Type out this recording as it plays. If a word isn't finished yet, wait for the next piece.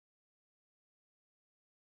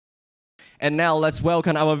And now let's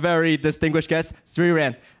welcome our very distinguished guest,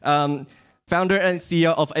 Sreeram, founder and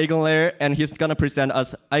CEO of EigenLayer, and he's going to present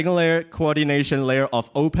us EigenLayer coordination layer of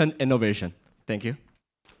open innovation. Thank you.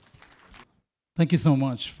 Thank you so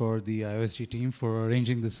much for the IOSG team for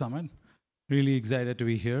arranging this summit. Really excited to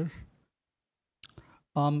be here.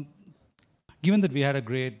 Given that we had a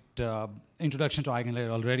great introduction to EigenLayer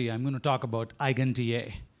already, I'm going to talk about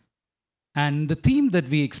EigenDA. And the theme that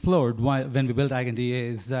we explored when we built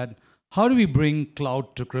EigenDA is that how do we bring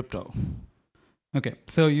cloud to crypto? Okay,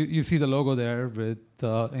 so you see the logo there with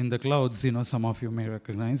in the clouds. You know, some of you may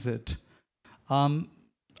recognize it. How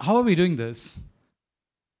are we doing this?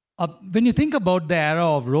 When you think about the era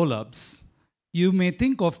of rollups, you may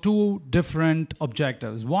think of two different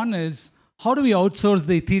objectives. One is, how do we outsource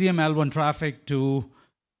the Ethereum L1 traffic to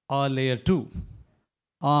our layer 2?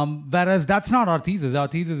 Whereas that's not our thesis. Our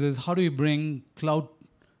thesis is, how do we bring cloud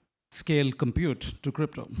scale compute to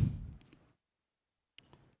crypto?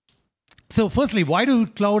 So firstly, why do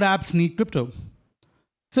cloud apps need crypto?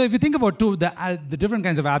 So if you think about the different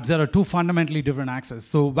kinds of apps, there are two fundamentally different axes.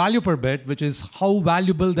 So value per bit, which is how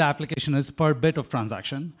valuable the application is per bit of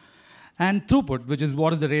transaction, and throughput, which is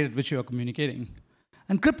what is the rate at which you are communicating.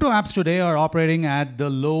 And crypto apps today are operating at the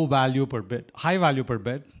low value per bit, high value per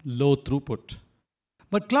bit, low throughput.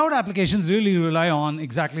 But cloud applications really rely on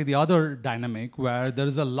exactly the other dynamic, where there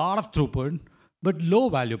is a lot of throughput, but low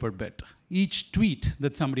value per bit. Each tweet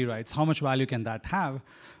that somebody writes, how much value can that have?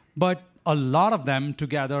 But a lot of them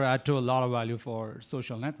together add to a lot of value for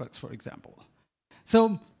social networks, for example.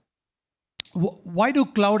 So why do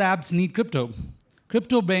cloud apps need crypto?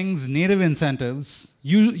 Crypto brings native incentives,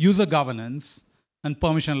 user governance, and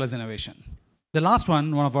permissionless innovation. The last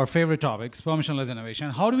one of our favorite topics, permissionless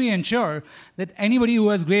innovation. How do we ensure that anybody who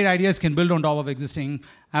has great ideas can build on top of existing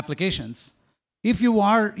applications? If you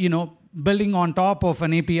are, building on top of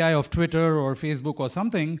an API of Twitter or Facebook or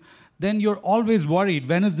something, then you're always worried,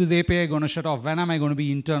 when is this API going to shut off? When am I going to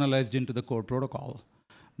be internalized into the core protocol?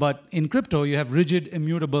 But in crypto, you have rigid,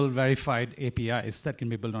 immutable, verified APIs that can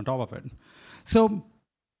be built on top of it. So,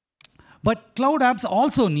 but cloud apps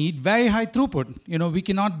also need very high throughput. We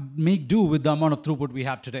cannot make do with the amount of throughput we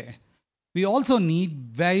have today. We also need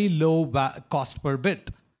very low cost per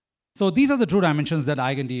bit. So these are the two dimensions that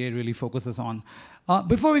EigenDA really focuses on.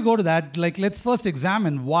 Before we go to that, let's first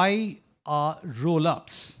examine why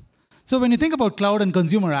roll-ups. So when you think about cloud and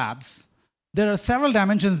consumer apps, there are several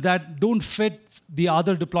dimensions that don't fit the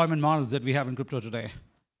other deployment models that we have in crypto today.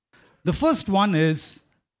 The first one is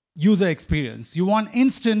user experience. You want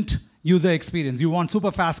instant user experience. You want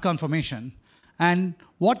super fast confirmation. And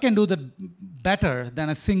what can do that better than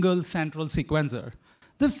a single central sequencer?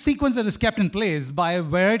 This sequencer is kept in place by a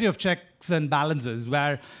variety of checks and balances,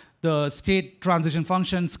 where the state transition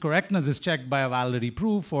function's correctness is checked by a validity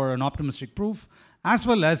proof or an optimistic proof, as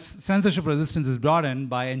well as censorship resistance is brought in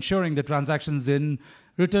by ensuring the transactions in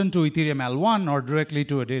return to Ethereum L1 or directly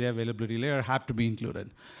to a data availability layer have to be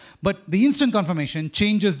included. But the instant confirmation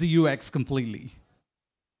changes the UX completely.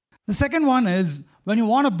 The second one is, when you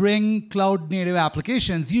want to bring cloud native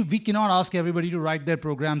applications, we cannot ask everybody to write their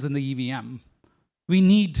programs in the EVM. We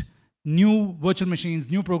need new virtual machines,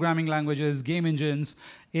 new programming languages, game engines,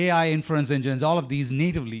 AI inference engines, all of these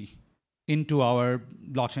natively into our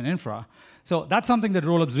blockchain infra. So that's something that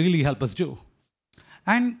rollups really help us do.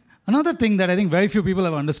 And another thing that I think very few people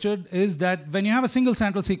have understood is that when you have a single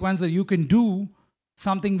central sequencer, you can do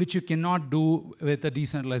something which you cannot do with a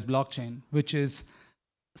decentralized blockchain, which is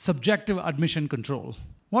subjective admission control.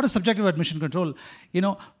 What is subjective admission control?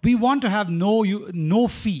 We want to have no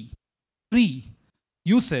fee, free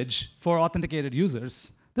usage for authenticated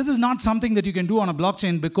users. This is not something that you can do on a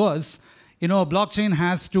blockchain because a blockchain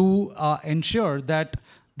has to ensure that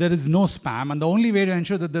there is no spam, and the only way to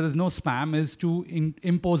ensure that there is no spam is to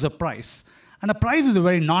impose a price. And a price is a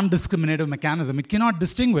very non-discriminative mechanism. It cannot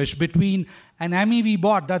distinguish between an MEV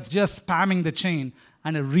bot that's just spamming the chain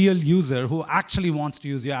and a real user who actually wants to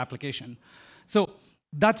use your application. So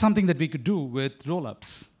that's something that we could do with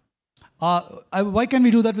rollups. Why can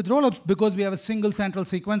we do that with rollups? Because we have a single central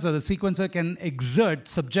sequencer. The sequencer can exert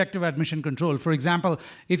subjective admission control. For example,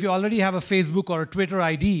 if you already have a Facebook or a Twitter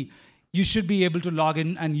ID, you should be able to log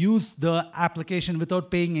in and use the application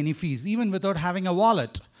without paying any fees, even without having a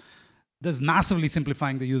wallet. This is massively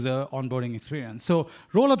simplifying the user onboarding experience. So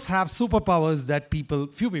rollups have superpowers that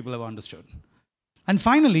few people have understood. And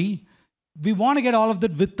finally, we want to get all of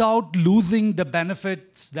that without losing the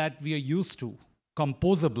benefits that we are used to.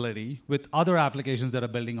 Composability with other applications that are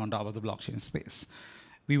building on top of the blockchain space.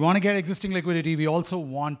 We want to get existing liquidity. We also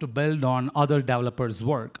want to build on other developers'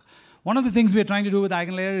 work. one of the things we're trying to do with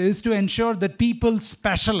EigenLayer is to ensure that people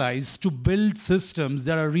specialize to build systems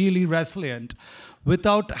that are really resilient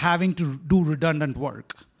without having to do redundant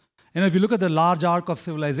work. And if you look at the large arc of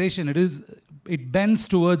civilization, it bends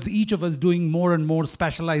towards each of us doing more and more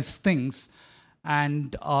specialized things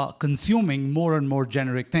and consuming more and more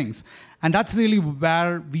generic things. And that's really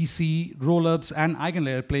where we see rollups and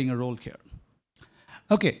EigenLayer playing a role here.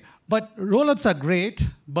 Okay, but rollups are great,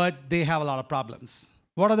 but they have a lot of problems.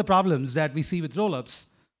 What are the problems that we see with rollups?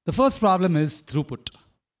 The first problem is throughput.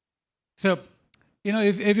 So,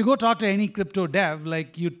 if you go talk to any crypto dev,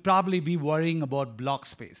 like, you'd probably be worrying about block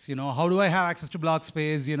space. How do I have access to block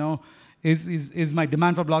space? Is my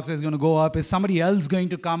demand for block space going to go up? Is somebody else going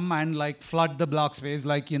to come and like flood the block space?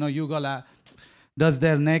 Like, Yuga Labs does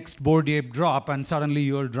their next Bored Ape drop and suddenly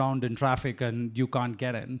you're drowned in traffic and you can't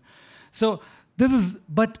get in. So this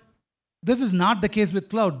is not the case with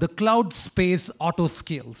cloud. The cloud space auto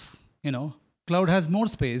scales. Cloud has more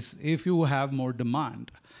space if you have more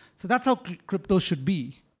demand. So that's how crypto should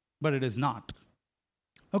be, but it is not.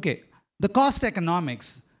 Okay, the cost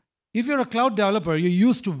economics. If you're a cloud developer, you're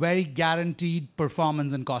used to very guaranteed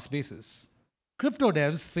performance and cost basis. Crypto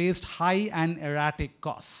devs faced high and erratic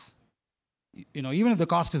costs. Even if the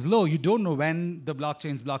cost is low, you don't know when the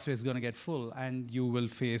blockchain's block space is going to get full, and you will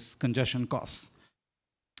face congestion costs.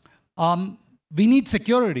 We need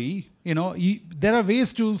security. There are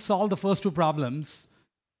ways to solve the first two problems,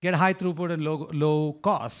 get high throughput and low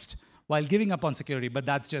cost, while giving up on security, but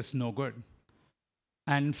that's just no good.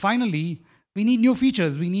 And finally, we need new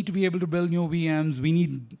features. We need to be able to build new VMs. We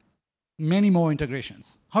need many more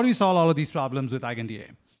integrations. How do we solve all of these problems with EigenDA?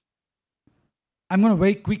 I'm going to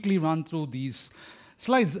very quickly run through these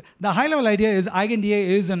slides. The high-level idea is EigenDA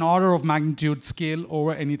is an order of magnitude scale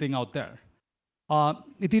over anything out there.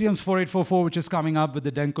 Ethereum's 4844, which is coming up with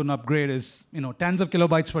the Denkun upgrade, is tens of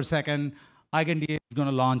kilobytes per second. EigenDA is going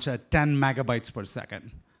to launch at 10 megabytes per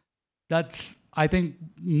second. That's, I think,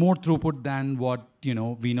 more throughput than what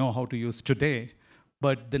we know how to use today.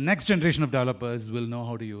 But the next generation of developers will know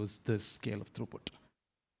how to use this scale of throughput.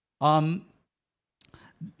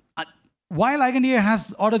 While EigenDA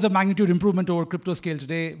has orders of magnitude improvement over crypto scale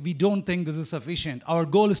today, we don't think this is sufficient. Our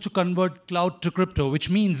goal is to convert cloud to crypto, which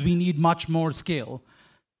means we need much more scale.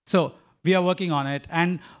 So we are working on it.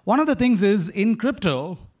 And one of the things is, in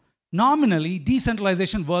crypto, nominally,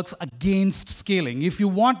 decentralization works against scaling. If you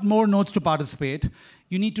want more nodes to participate,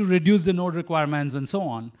 you need to reduce the node requirements and so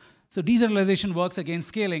on. So decentralization works against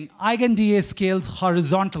scaling. EigenDA scales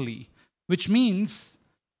horizontally, which means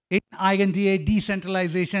in EigenDA,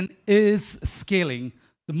 decentralization is scaling.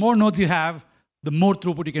 The more nodes you have, the more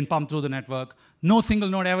throughput you can pump through the network. No single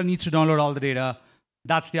node ever needs to download all the data.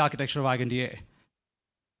 That's the architecture of EigenDA.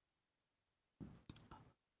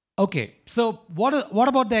 Okay, so what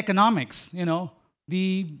about the economics?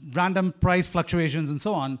 The random price fluctuations and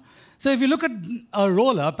so on. So if you look at a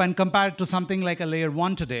rollup and compare it to something like a layer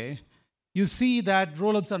 1 today, you see that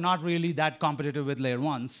rollups are not really that competitive with layer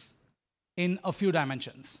 1s in a few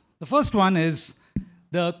dimensions. The first one is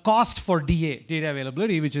the cost for DA, data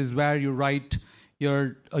availability, which is where you write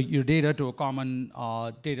your data to a common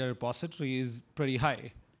data repository, is pretty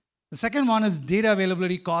high. The second one is data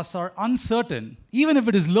availability costs are uncertain. Even if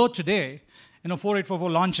it is low today, 4844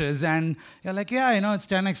 launches, and you're like, yeah, it's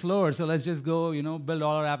 10x lower, so let's just go, build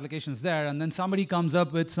all our applications there. And then somebody comes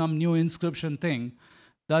up with some new inscription thing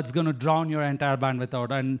that's going to drown your entire bandwidth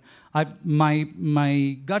out. And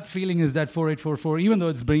my gut feeling is that 4844, even though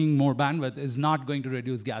it's bringing more bandwidth, is not going to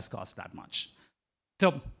reduce gas costs that much.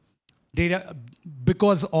 So data,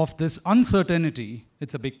 because of this uncertainty,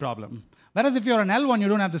 it's a big problem. Whereas if you're an L1, you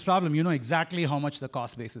don't have this problem. You know exactly how much the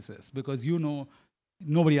cost basis is because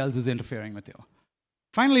nobody else is interfering with you.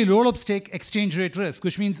 Finally, rollups take exchange rate risk,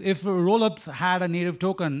 which means if rollups had a native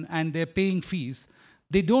token and they're paying fees,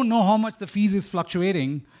 they don't know how much the fees is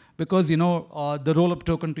fluctuating because the rollup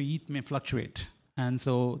token to ETH may fluctuate. And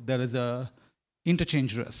so there is a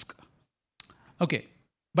interchange risk. Okay,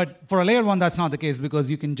 but for a layer 1, that's not the case because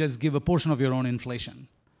you can just give a portion of your own inflation.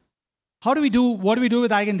 What do we do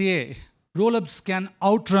with EigenDA? Rollups can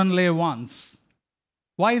outrun layer 1s.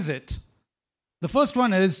 Why is it? The first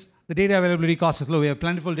one is the data availability cost is low. We have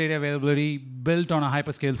plentiful data availability built on a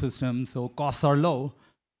hyperscale system, so costs are low.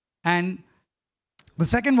 And the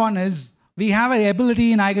second one is we have an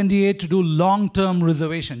ability in EigenDA to do long-term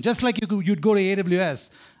reservation. Just like you'd go to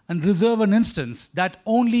AWS and reserve an instance that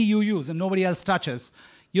only you use and nobody else touches.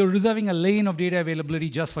 You're reserving a lane of data availability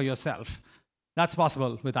just for yourself. That's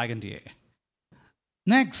possible with EigenDA.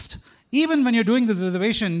 Next, even when you're doing this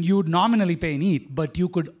reservation, you would nominally pay in ETH, but you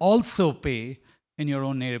could also pay in your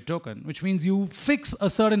own native token, which means you fix a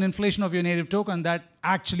certain inflation of your native token that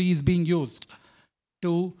actually is being used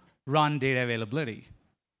to run data availability.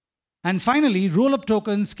 And finally, rollup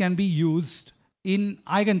tokens can be used in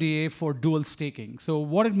EigenDA for dual staking. So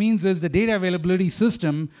what it means is the data availability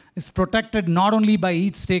system is protected not only by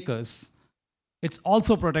each stakers, it's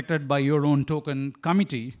also protected by your own token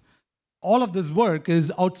committee. All of this work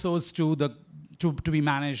is outsourced to be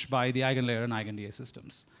managed by the EigenLayer and EigenDA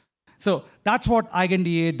systems. So that's what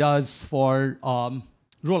EigenDA does for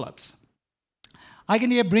rollups.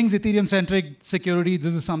 EigenDA brings Ethereum-centric security.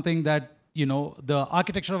 This is something that, the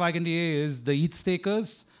architecture of EigenDA is the ETH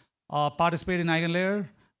stakers participate in EigenLayer,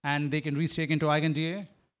 and they can restake into EigenDA.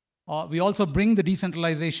 We also bring the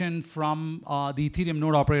decentralization from the Ethereum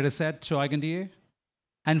node operator set to EigenDA.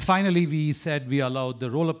 And finally, we said we allowed the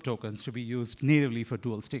rollup tokens to be used natively for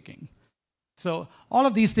dual staking. So all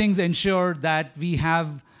of these things ensure that we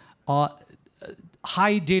have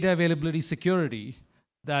high data availability security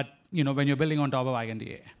that, when you're building on top of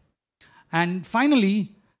EigenDA. And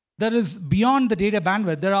finally, there is beyond the data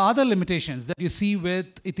bandwidth, there are other limitations that you see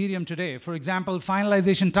with Ethereum today. For example,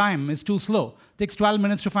 finalization time is too slow. It takes 12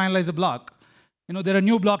 minutes to finalize a block. There are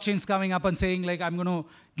new blockchains coming up and saying, like, I'm going to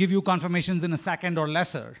give you confirmations in a second or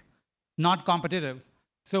lesser, not competitive.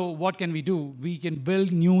 So what can we do? We can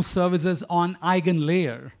build new services on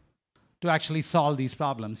EigenLayer to actually solve these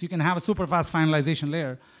problems. You can have a super fast finalization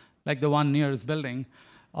layer, like the one Near is building.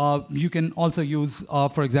 You can also use,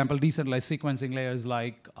 for example, decentralized sequencing layers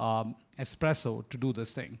like Espresso to do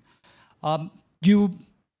this thing. You,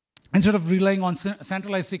 instead of relying on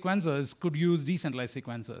centralized sequencers, could use decentralized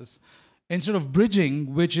sequencers. Instead of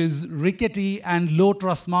bridging, which is rickety and low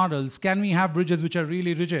trust models, can we have bridges which are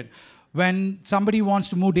really rigid? When somebody wants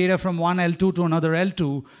to move data from one L2 to another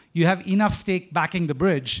L2, you have enough stake backing the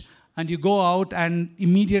bridge, and you go out and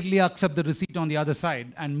immediately accept the receipt on the other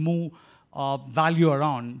side and move value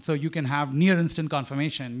around. So you can have near instant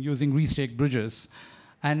confirmation using restake bridges.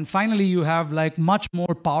 And finally, you have like much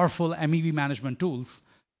more powerful MEV management tools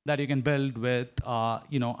that you can build with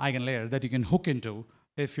EigenLayer that you can hook into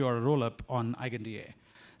if you're a rollup on EigenDA.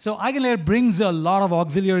 So EigenLayer brings a lot of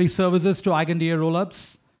auxiliary services to EigenDA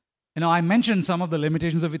rollups. I mentioned some of the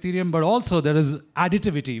limitations of Ethereum, but also there is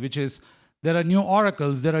additivity, which is there are new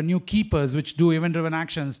oracles, there are new keepers which do event-driven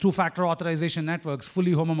actions, two-factor authorization networks,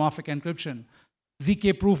 fully homomorphic encryption,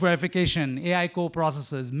 ZK proof verification, AI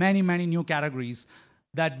co-processors, many, many new categories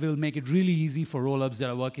that will make it really easy for rollups that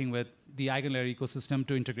are working with the EigenLayer ecosystem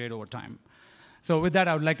to integrate over time. So with that,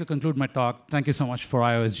 I would like to conclude my talk. Thank you so much for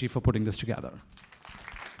IOSG for putting this together.